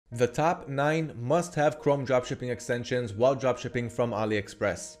The top 9 must-have Chrome dropshipping extensions while dropshipping from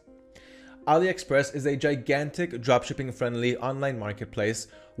AliExpress. AliExpress is a gigantic dropshipping-friendly online marketplace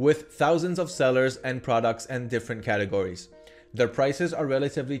with thousands of sellers and products and different categories. Their prices are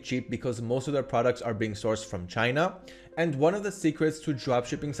relatively cheap because most of their products are being sourced from China, and one of the secrets to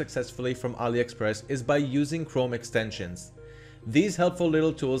dropshipping successfully from AliExpress is by using Chrome extensions. These helpful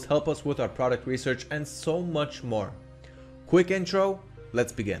little tools help us with our product research and so much more. Quick intro,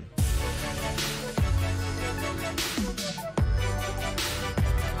 let's begin.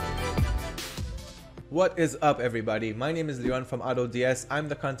 What is up everybody? My name is Leon from AutoDS. I'm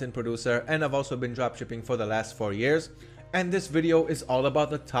the content producer and I've also been dropshipping for the last 4 years. And this video is all about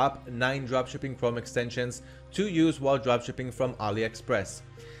the top 9 dropshipping Chrome extensions to use while dropshipping from AliExpress.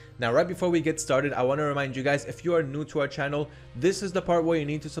 Now, right before we get started, I want to remind you guys, if you are new to our channel, this is the part where you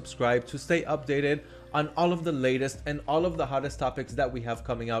need to subscribe to stay updated on all of the latest and all of the hottest topics that we have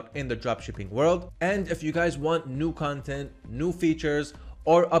coming out in the dropshipping world. And if you guys want new content, new features,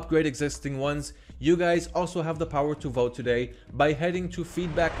 or upgrade existing ones, you guys also have the power to vote today by heading to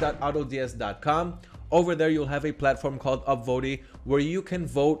feedback.autods.com. Over there, you'll have a platform called Upvote where you can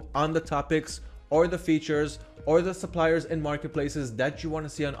vote on the topics or the features or the suppliers and marketplaces that you want to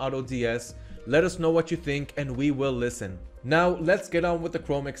see on AutoDS. Let us know what you think and we will listen. Now, let's get on with the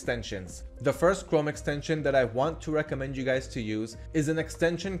Chrome extensions. The first Chrome extension that I want to recommend you guys to use is an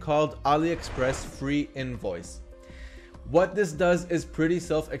extension called AliExpress Free Invoice. What this does is pretty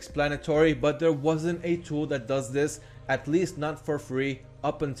self-explanatory, but there wasn't a tool that does this, at least not for free,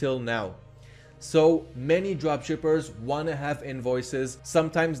 up until now. So many dropshippers want to have invoices.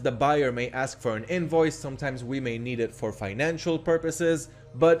 Sometimes the buyer may ask for an invoice, sometimes we may need it for financial purposes,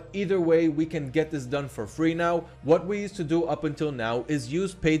 but either way, we can get this done for free now. What we used to do up until now is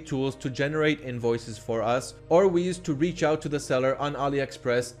use paid tools to generate invoices for us, or we used to reach out to the seller on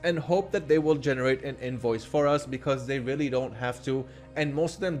AliExpress and hope that they will generate an invoice for us because they really don't have to, and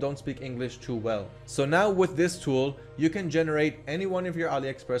most of them don't speak English too well. So now with this tool, you can generate any one of your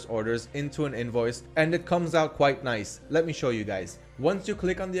AliExpress orders into an invoice and it comes out quite nice. Let me show you guys. Once you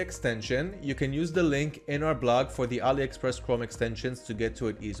click on the extension, you can use the link in our blog for the AliExpress Chrome extensions to get to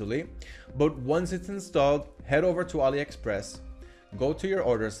it easily. But once it's installed, head over to AliExpress, go to your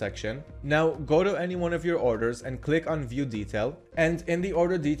orders section. Now go to any one of your orders and click on view detail. And in the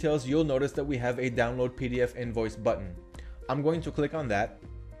order details, you'll notice that we have a download PDF invoice button. I'm going to click on that,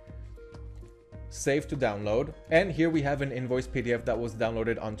 save to download, and here we have an invoice PDF that was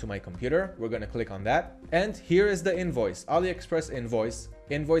downloaded onto my computer. We're going to click on that, and here is the invoice. AliExpress invoice,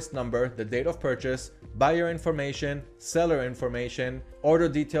 invoice number, the date of purchase, buyer information, seller information, order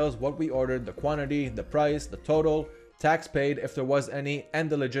details, what we ordered, the quantity, the price, the total, tax paid if there was any, and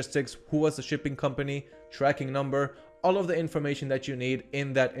the logistics, who was the shipping company, tracking number, all of the information that you need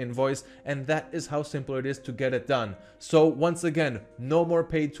in that invoice. And that is how simple it is to get it done. So once again, no more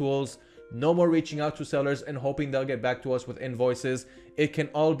paid tools, no more reaching out to sellers and hoping they'll get back to us with invoices. It can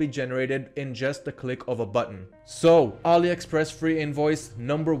all be generated in just the click of a button. So AliExpress Free Invoice,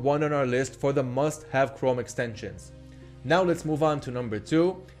 number 1 on our list for the must-have Chrome extensions. Now let's move on to number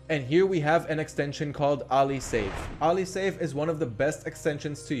 2. And here we have an extension called AliSave. AliSave is one of the best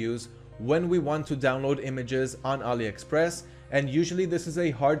extensions to use when we want to download images on AliExpress, and usually this is a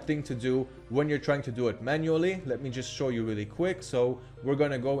hard thing to do when you're trying to do it manually. Let me just show you really quick. So we're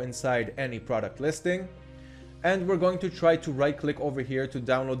going to go inside any product listing and we're going to try to right click over here to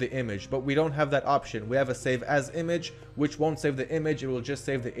download the image, but we don't have that option. We have a save as image, which won't save the image, it will just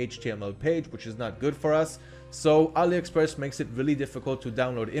save the HTML page, which is not good for us. So AliExpress makes it really difficult to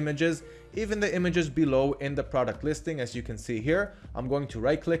download images, even the images below in the product listing. As you can see here, I'm going to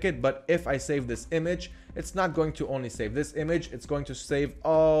right click it, but if I save this image, it's not going to only save this image, it's going to save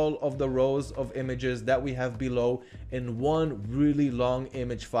all of the rows of images that we have below in one really long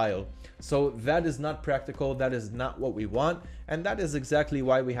image file. So that is not practical, that is not what we want, and that is exactly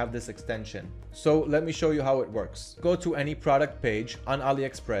why we have this extension. So let me show you how it works. Go to any product page on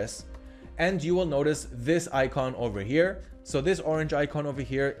AliExpress and you will notice this icon over here. So this orange icon over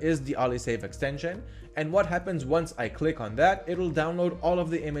here is the AliSave extension, and what happens once I click on that, it'll download all of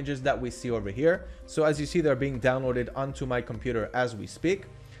the images that we see over here. So as you see, they're being downloaded onto my computer as we speak.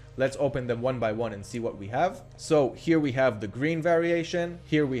 Let's open them one by one and see what we have. So here we have the green variation,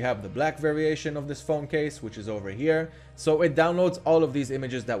 here we have the black variation of this phone case, which is over here. So it downloads all of these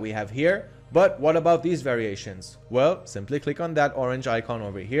images that we have here. But what about these variations? Well, simply click on that orange icon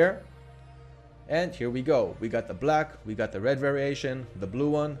over here. And here we go. We got the black, we got the red variation, the blue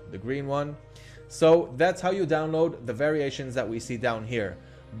one, the green one. So that's how you download the variations that we see down here.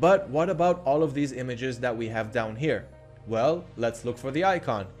 But what about all of these images that we have down here? Well, let's look for the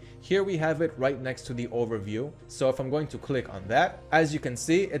icon. Here we have it right next to the overview. So if I'm going to click on that, as you can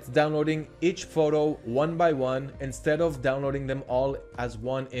see, it's downloading each photo one by one instead of downloading them all as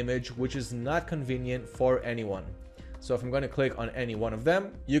one image, which is not convenient for anyone. So if I'm going to click on any one of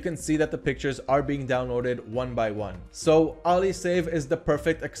them, you can see that the pictures are being downloaded one by one. So AliSave is the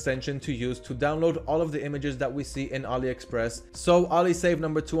perfect extension to use to download all of the images that we see in AliExpress. So AliSave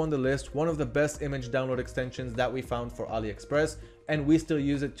number 2 on the list, one of the best image download extensions that we found for AliExpress, and we still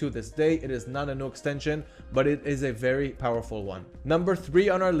use it to this day. It is not a new extension, but it is a very powerful one. Number 3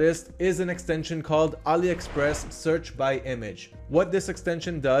 on our list is an extension called AliExpress Search by Image. What this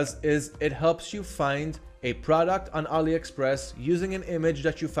extension does is it helps you find a product on AliExpress using an image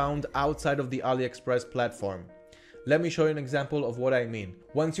that you found outside of the AliExpress platform. Let me show you an example of what I mean.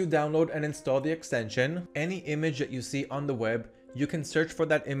 Once you download and install the extension, any image that you see on the web, you can search for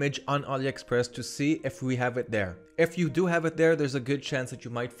that image on AliExpress to see if we have it there. If you do have it there, there's a good chance that you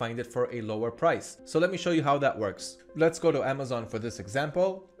might find it for a lower price. So let me show you how that works. Let's go to Amazon for this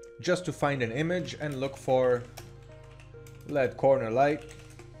example, just to find an image and look for LED corner light,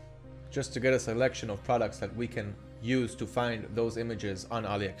 just to get a selection of products that we can use to find those images on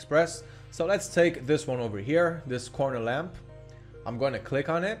AliExpress. So let's take this one over here, this corner lamp. I'm going to click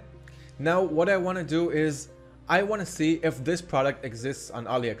on it. Now what I want to do is I want to see if this product exists on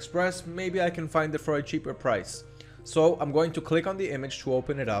AliExpress. Maybe I can find it for a cheaper price. So I'm going to click on the image to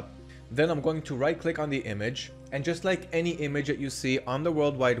open it up. Then I'm going to right click on the image, and just like any image that you see on the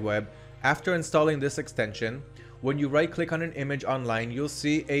World Wide Web, after installing this extension, when you right click on an image online, you'll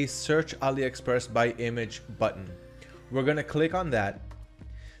see a search AliExpress by image button. We're going to click on that.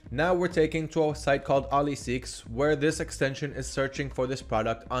 Now we're taken to a site called AliSeeks, where this extension is searching for this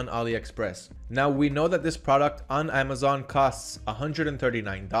product on AliExpress. Now we know that this product on Amazon costs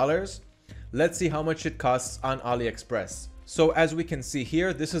 $139. Let's see how much it costs on AliExpress. So as we can see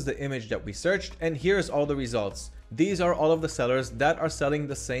here, this is the image that we searched, and here's all the results. These are all of the sellers that are selling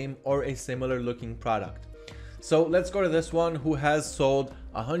the same or a similar looking product. So let's go to this one who has sold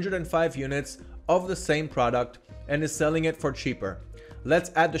 105 units of the same product and is selling it for cheaper.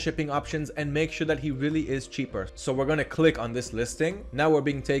 Let's add the shipping options and make sure that he really is cheaper. So we're going to click on this listing. Now we're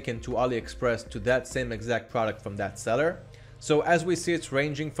being taken to AliExpress to that same exact product from that seller. So as we see, it's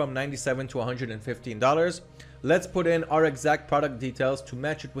ranging from $97 to $115. Let's put in our exact product details to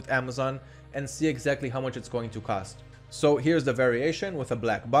match it with Amazon and see exactly how much it's going to cost. So here's the variation with a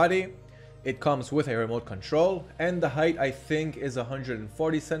black body. It comes with a remote control, and the height I think is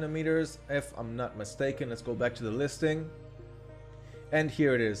 140 centimeters if I'm not mistaken. Let's go back to the listing, and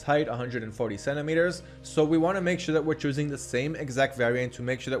here it is, height 140 centimeters. So we want to make sure that we're choosing the same exact variant to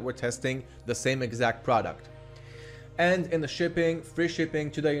make sure that we're testing the same exact product. And in the shipping, free shipping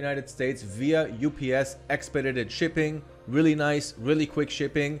to the United States via UPS expedited shipping, really nice, really quick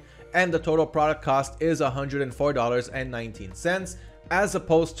shipping, and the total product cost is $104.19 as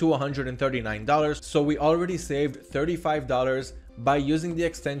opposed to $139. So we already saved $35 by using the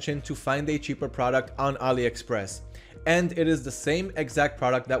extension to find a cheaper product on AliExpress. And it is the same exact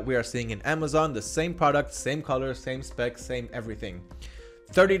product that we are seeing in Amazon, the same product, same color, same spec, same everything.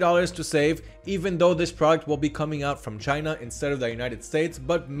 $30 to save, even though this product will be coming out from China instead of the United States,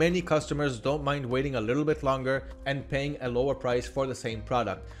 but many customers don't mind waiting a little bit longer and paying a lower price for the same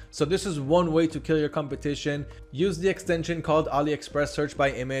product. So this is one way to kill your competition. Use the extension called AliExpress Search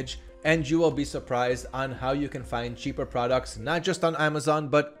by Image, and you will be surprised on how you can find cheaper products, not just on Amazon,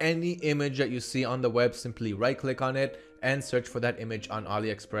 but any image that you see on the web. Simply right click on it and search for that image on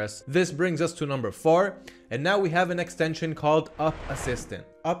AliExpress. This brings us to number 4, and now we have an extension called Up Assistant.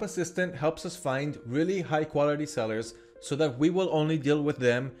 Up Assistant helps us find really high quality sellers so that we will only deal with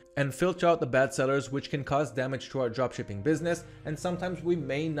them and filter out the bad sellers, which can cause damage to our dropshipping business. And sometimes we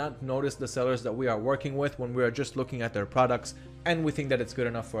may not notice the sellers that we are working with when we are just looking at their products and we think that it's good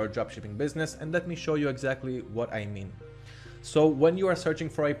enough for our dropshipping business. And let me show you exactly what I mean. So when you are searching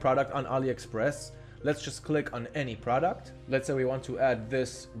for a product on AliExpress, let's just click on any product. Let's say we want to add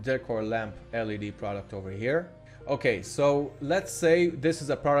this decor lamp LED product over here. Okay, so let's say this is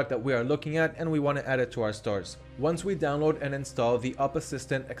a product that we are looking at and we want to add it to our stores. Once we download and install the Up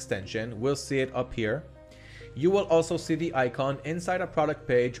Assistant extension, we'll see it up here. You will also see the icon inside a product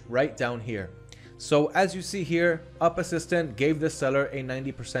page right down here. So as you see here, Up Assistant gave this seller a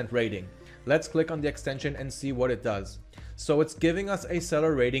 90% rating. Let's click on the extension and see what it does. So it's giving us a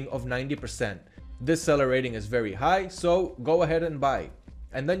seller rating of 90%. This seller rating is very high, so go ahead and buy.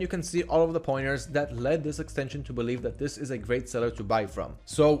 and then you can see all of the pointers that led this extension to believe that this is a great seller to buy from.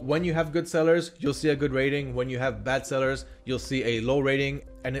 So when you have good sellers, you'll see a good rating. When you have bad sellers, you'll see a low rating,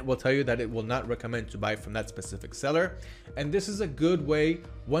 and it will tell you that it will not recommend to buy from that specific seller. And this is a good way,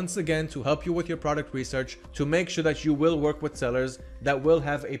 once again, to help you with your product research, to make sure that you will work with sellers that will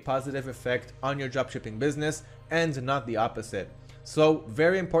have a positive effect on your dropshipping business and not the opposite. So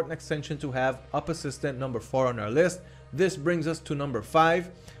very important extension to have, Up Assistant, number 4 on our list. This brings us to number 5.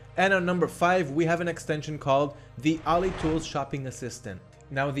 And on number 5, we have an extension called the AliTools Shopping Assistant.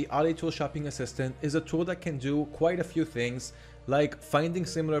 Now, the AliTools Shopping Assistant is a tool that can do quite a few things, like finding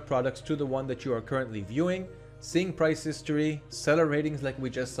similar products to the one that you are currently viewing, seeing price history, seller ratings like we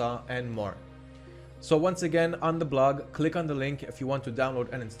just saw, and more. So once again, on the blog, click on the link if you want to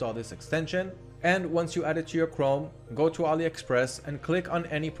download and install this extension. And once you add it to your Chrome, go to AliExpress and click on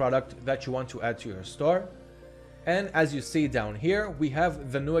any product that you want to add to your store. And as you see down here, we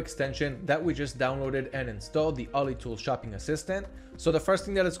have the new extension that we just downloaded and installed, the AliTools Shopping Assistant. So the first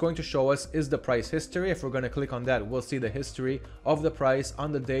thing that it's going to show us is the price history. If we're going to click on that, we'll see the history of the price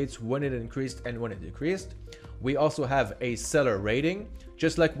on the dates when it increased and when it decreased. We also have a seller rating,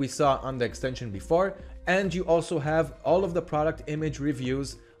 just like we saw on the extension before. And you also have all of the product image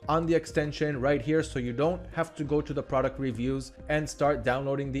reviews on the extension right here, so you don't have to go to the product reviews and start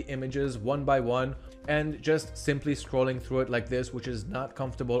downloading the images one by one and just simply scrolling through it like this, which is not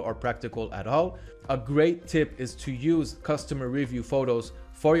comfortable or practical at all. A great tip is to use customer review photos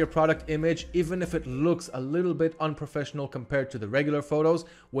for your product image, even if it looks a little bit unprofessional compared to the regular photos.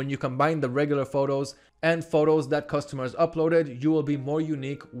 When you combine the regular photos and photos that customers uploaded, you will be more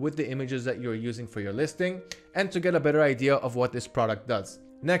unique with the images that you're using for your listing and to get a better idea of what this product does.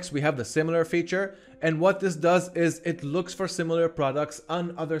 Next, we have the similar feature, and what this does is it looks for similar products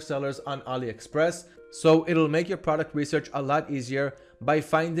on other sellers on AliExpress. So it'll make your product research a lot easier by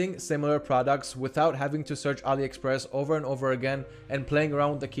finding similar products without having to search AliExpress over and over again and playing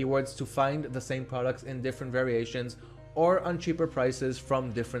around with the keywords to find the same products in different variations or on cheaper prices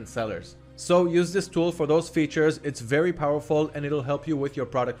from different sellers. So use this tool for those features. It's very powerful and it'll help you with your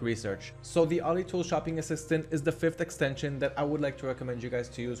product research. So the AliTools Shopping Assistant is the 5th extension that I would like to recommend you guys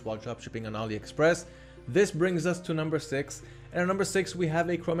to use while dropshipping on AliExpress. This brings us to number 6. And at number 6, we have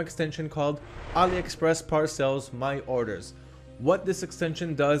a Chrome extension called AliExpress Parcels My Orders. What this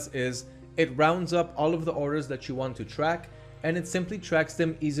extension does is it rounds up all of the orders that you want to track, and it simply tracks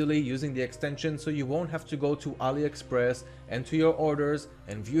them easily using the extension, so you won't have to go to AliExpress, enter your orders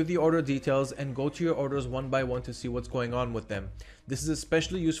and view the order details and go to your orders one by one to see what's going on with them. This is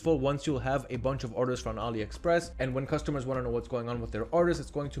especially useful once you'll have a bunch of orders from AliExpress, and when customers want to know what's going on with their orders, it's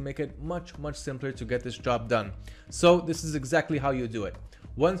going to make it much simpler to get this job done. So this is exactly how you do it.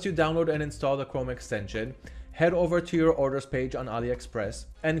 Once you download and install the Chrome extension, head over to your orders page on AliExpress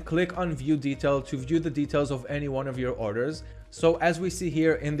and click on view detail to view the details of any one of your orders. So as we see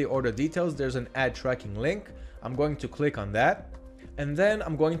here in the order details, there's an ad tracking link. I'm going to click on that, and then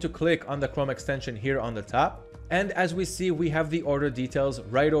I'm going to click on the Chrome extension here on the top. And as we see, we have the order details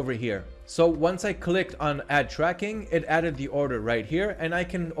right over here. So once I clicked on ad tracking, it added the order right here, and I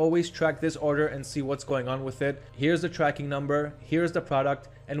can always track this order and see what's going on with it. Here's the tracking number, here's the product,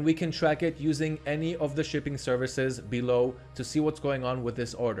 and we can track it using any of the shipping services below to see what's going on with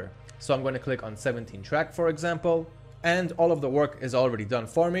this order. So I'm going to click on 17 track, for example, and all of the work is already done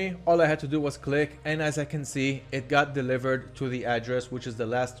for me. All I had to do was click, and as I can see, it got delivered to the address, which is the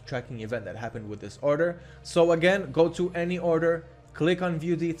last tracking event that happened with this order. So again, go to any order, click on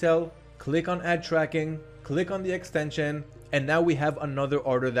view detail, click on ad tracking, click on the extension, and now we have another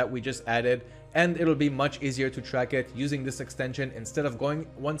order that we just added, and it'll be much easier to track it using this extension instead of going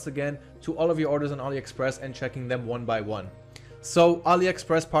once again to all of your orders on AliExpress and checking them one by one. So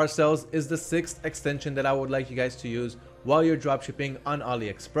AliExpress Parcels is the 6th extension that I would like you guys to use while you're dropshipping on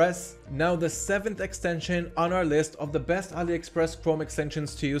AliExpress. Now the 7th extension on our list of the best AliExpress Chrome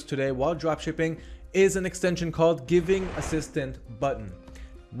extensions to use today while dropshipping is an extension called Giving Assistant Button.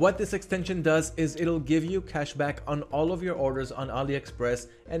 What this extension does is it'll give you cashback on all of your orders on AliExpress,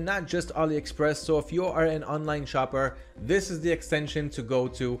 and not just AliExpress. So if you are an online shopper, this is the extension to go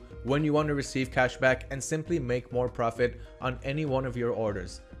to when you want to receive cashback and simply make more profit on any one of your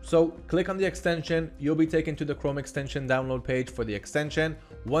orders. So click on the extension, you'll be taken to the Chrome extension download page for the extension.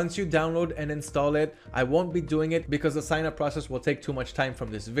 Once you download and install it, I won't be doing it because the sign up process will take too much time from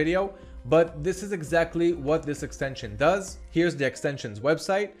this video, but this is exactly what this extension does. Here's the extension's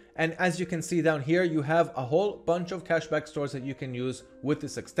website, and as you can see down here, you have a whole bunch of cashback stores that you can use with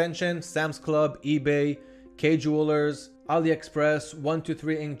this extension: Sam's Club, eBay, K Jewelers, AliExpress,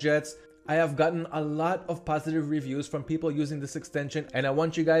 123 Inkjets. I have gotten a lot of positive reviews from people using this extension, and I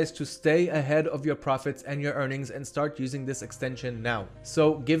want you guys to stay ahead of your profits and your earnings and start using this extension now.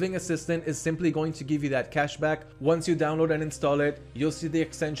 So Giving Assistant is simply going to give you that cashback. Once you download and install it, you'll see the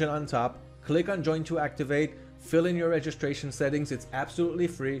extension on top. Click on join to activate, fill in your registration settings, it's absolutely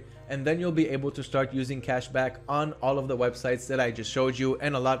free, and then you'll be able to start using cashback on all of the websites that I just showed you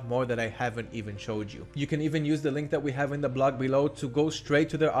and a lot more that I haven't even showed you. You can even use the link that we have in the blog below to go straight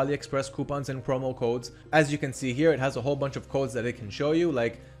to their AliExpress coupons and promo codes. As you can see here, it has a whole bunch of codes that it can show you,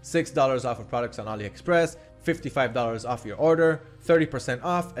 like $6 off of products on AliExpress, $55 off your order, 30%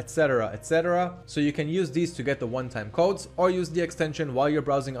 off, etc, etc. So you can use these to get the one-time codes, or use the extension while you're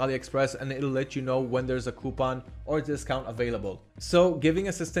browsing AliExpress and it'll let you know when there's a coupon or discount available. So Giving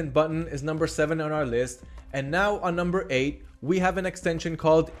Assistant button is number 7 on our list, and now on number 8 we have an extension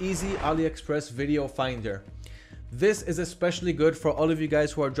called Easy AliExpress Video Finder. This is especially good for all of you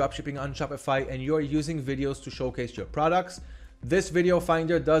guys who are dropshipping on Shopify and you are using videos to showcase your products. This video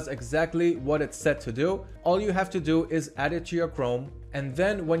finder does exactly what it's set to do. All you have to do is add it to your Chrome, and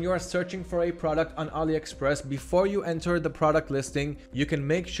then when you are searching for a product on AliExpress, before you enter the product listing, you can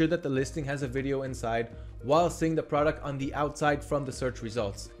make sure that the listing has a video inside while seeing the product on the outside from the search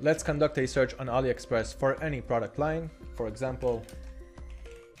results. Let's conduct a search on AliExpress for any product line, for example,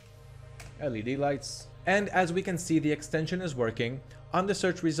 LED lights. And as we can see, the extension is working. On the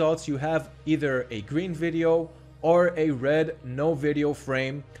search results, you have either a green video or a red no video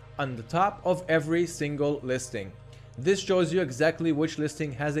frame on the top of every single listing. This shows you exactly which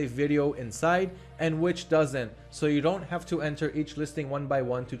listing has a video inside and which doesn't, so you don't have to enter each listing one by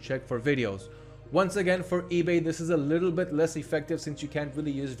one to check for videos. Once again, for eBay, this is a little bit less effective since you can't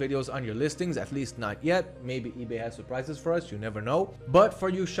really use videos on your listings, at least not yet. Maybe eBay has surprises for us, you never know. But for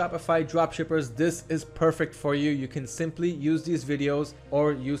you Shopify dropshippers, this is perfect for you. You can simply use these videos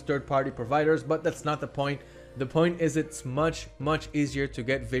or use third-party providers, but that's not the point. The point is it's much easier to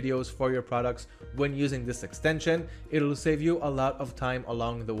get videos for your products when using this extension. It'll save you a lot of time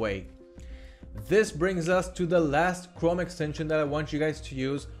along the way. This brings us to the last Chrome extension that I want you guys to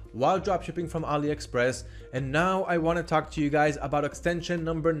use while dropshipping from AliExpress. And now I want to talk to you guys about extension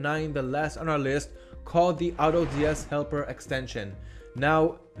number 9, the last on our list, called the AutoDS Helper extension.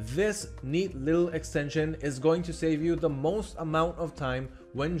 Now, this neat little extension is going to save you the most amount of time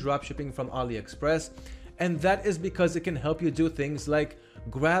when dropshipping from AliExpress. And that is because it can help you do things like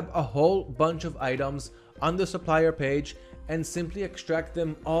grab a whole bunch of items on the supplier page and simply extract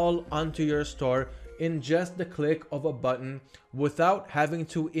them all onto your store in just the click of a button without having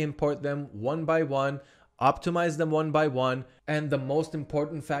to import them one by one, optimize them one by one. And the most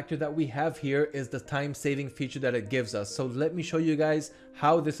important factor that we have here is the time-saving feature that it gives us. So let me show you guys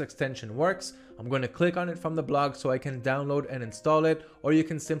how this extension works. I'm going to click on it from the blog so I can download and install it, or you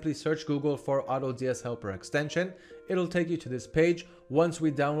can simply search Google for AutoDS Helper extension. It'll take you to this page. Once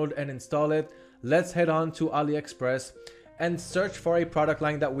we download and install it, let's head on to AliExpress and search for a product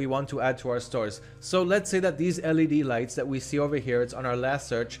line that we want to add to our stores. So let's say that these LED lights that we see over here, it's on our last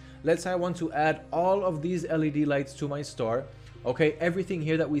search. Let's say I want to add all of these LED lights to my store. Okay, everything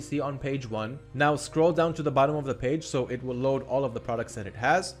here that we see on page 1. Now scroll down to the bottom of the page so it will load all of the products that it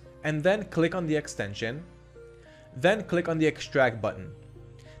has. And then click on the extension. Then click on the extract button.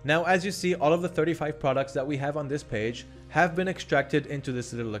 Now as you see, all of the 35 products that we have on this page have been extracted into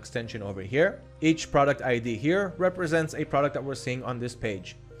this little extension over here. Each product ID here represents a product that we're seeing on this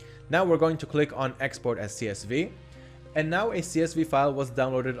page. Now we're going to click on export as CSV. And now a CSV file was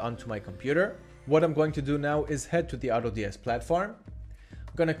downloaded onto my computer. What I'm going to do now is head to the AutoDS platform.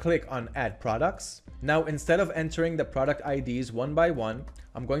 I'm going to click on add products. Now instead of entering the product IDs one by one,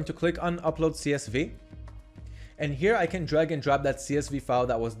 I'm going to click on upload CSV. And here I can drag and drop that CSV file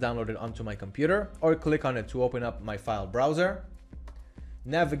that was downloaded onto my computer, or click on it to open up my file browser.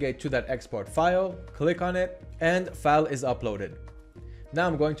 Navigate to that export file, click on it, and file is uploaded. Now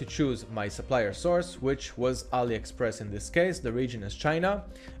I'm going to choose my supplier source, which was AliExpress in this case. The region is China.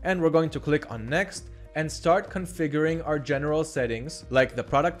 And we're going to click on next and start configuring our general settings like the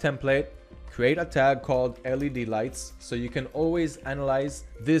product template. Create a tag called LED lights so you can always analyze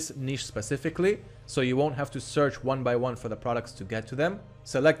this niche specifically, so you won't have to search one by one for the products to get to them.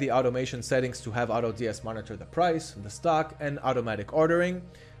 Select the automation settings to have AutoDS monitor the price, the stock, and automatic ordering.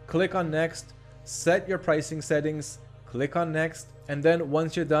 Click on next, set your pricing settings, click on next, and then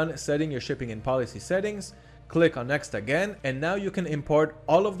once you're done setting your shipping and policy settings, click on next again, and now you can import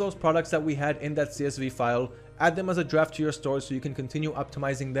all of those products that we had in that CSV file, add them as a draft to your store so you can continue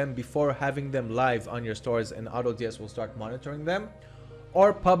optimizing them before having them live on your stores, and AutoDS will start monitoring them.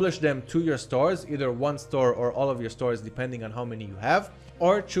 or publish them to your stores, either one store or all of your stores, depending on how many you have,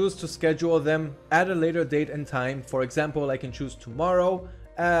 or choose to schedule them at a later date and time. For example, I can choose tomorrow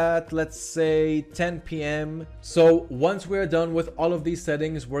at, let's say, 10 p.m. So once we're done with all of these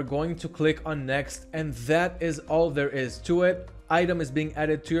settings, we're going to click on next, and that is all there is to it. Item is being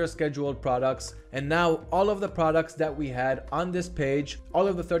added to your scheduled products, and now all of the products that we had on this page, all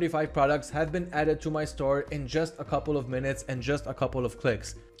of the 35 products, have been added to my store in just a couple of minutes and just a couple of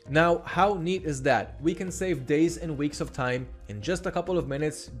clicks. Now, how neat is that? We can save days and weeks of time in just a couple of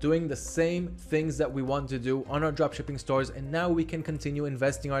minutes doing the same things that we want to do on our dropshipping stores, and now we can continue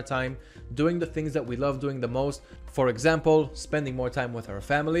investing our time doing the things that we love doing the most. For example, spending more time with our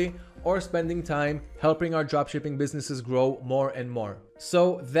family, or spending time helping our dropshipping businesses grow more and more.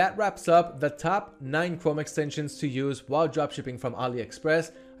 So that wraps up the top 9 Chrome extensions to use while dropshipping from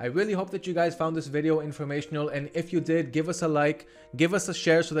AliExpress. I really hope that you guys found this video informational, and if you did, give us a like, give us a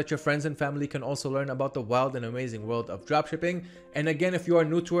share so that your friends and family can also learn about the wild and amazing world of dropshipping. And again, if you are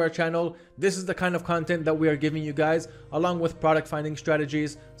new to our channel, this is the kind of content that we are giving you guys, along with product finding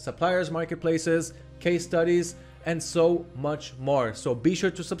strategies, suppliers, marketplaces, case studies, and so much more. So be sure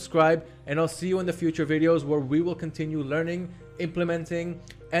to subscribe, and I'll see you in the future videos where we will continue learning, implementing,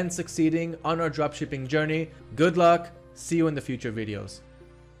 and succeeding on our dropshipping journey. Good luck. See you in the future videos.